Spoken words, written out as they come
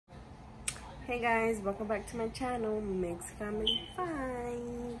Hey guys, welcome back to my channel, Mixed Family 5.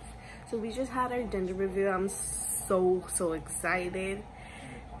 So we just had our gender reveal. I'm so excited.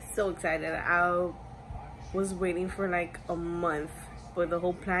 So excited. I was waiting for like a month, but the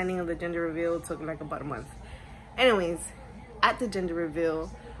whole planning of the gender reveal took like about a month. Anyways, at the gender reveal,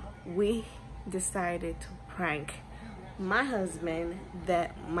 we decided to prank my husband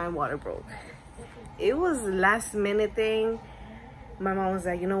that my water broke. It was a last minute thing. My mom was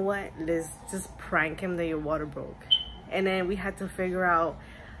like, you know what, let's just prank him that your water broke. And then we had to figure out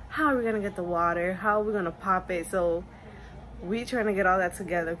how are we gonna get the water, how are we gonna pop it. So we trying to get all that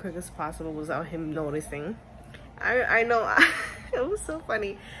together quick as possible without him noticing. I know. It was so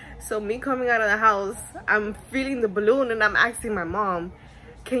funny. So me coming out of the house, I'm feeling the balloon and I'm asking my mom,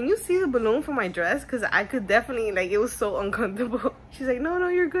 can you see the balloon from my dress? Because I could definitely, like, it was so uncomfortable. She's like, no,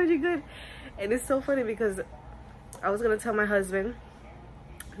 you're good, you're good. And it's so funny because I was gonna tell my husband,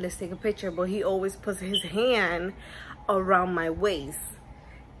 let's take a picture, but he always puts his hand around my waist.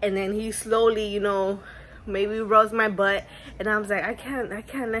 And then he slowly, you know, maybe rubs my butt. And I was like, I can't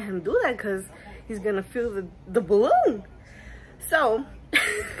let him do that because he's gonna feel the balloon. So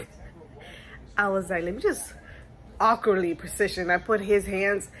I was like, let me just awkwardly position. I put his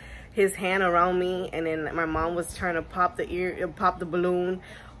hand around me, and then my mom was trying to pop the balloon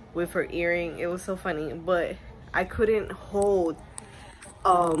with her earring. It was so funny, but I couldn't hold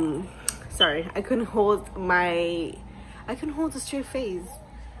I couldn't hold a straight face.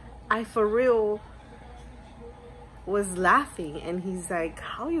 I for real was laughing, and he's like,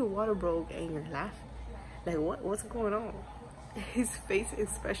 how your water broke and you're laughing? Like, what's going on? His face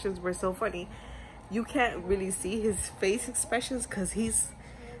expressions were so funny. You can't really see his face expressions because he's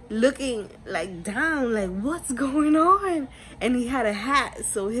looking like down, like what's going on? And he had a hat,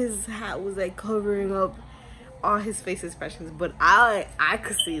 so his hat was like covering up all his face expressions, but I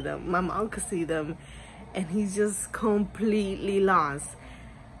could see them. My mom could see them, and he's just completely lost.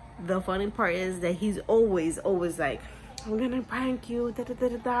 The funny part is that he's always like, I'm gonna prank you, da da da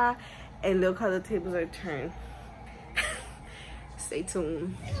da da. And look how the tables are turned. Stay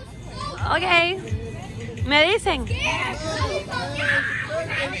tuned. Okay. Me dicen.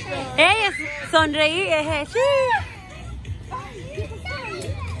 Ella sonreí.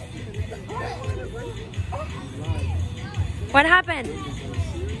 What happened?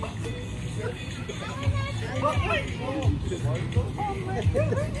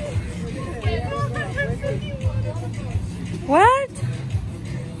 What?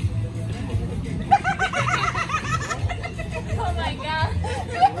 Oh my God.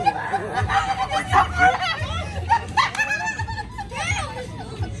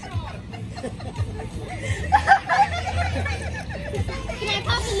 Can I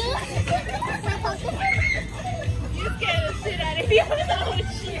pop the loose? You scared the shit out of me. Oh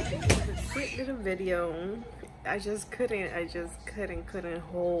shit. Quick little video. I just couldn't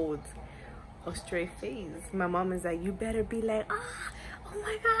hold a straight face. My mom is like, you better be like, oh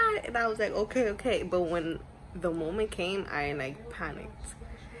my God. And I was like, okay. But when the moment came, I like panicked.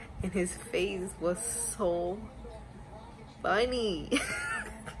 And his face was so funny.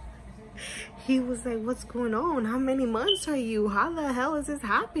 He was like, what's going on? How many months are you? How the hell is this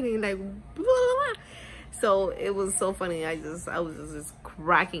happening? Like, blah, blah, blah. So it was so funny. I was just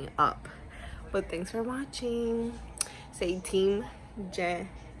cracking up. But thanks for watching. Say Team Genesis.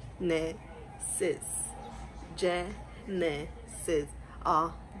 Genesis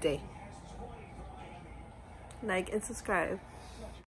all day. Like and subscribe.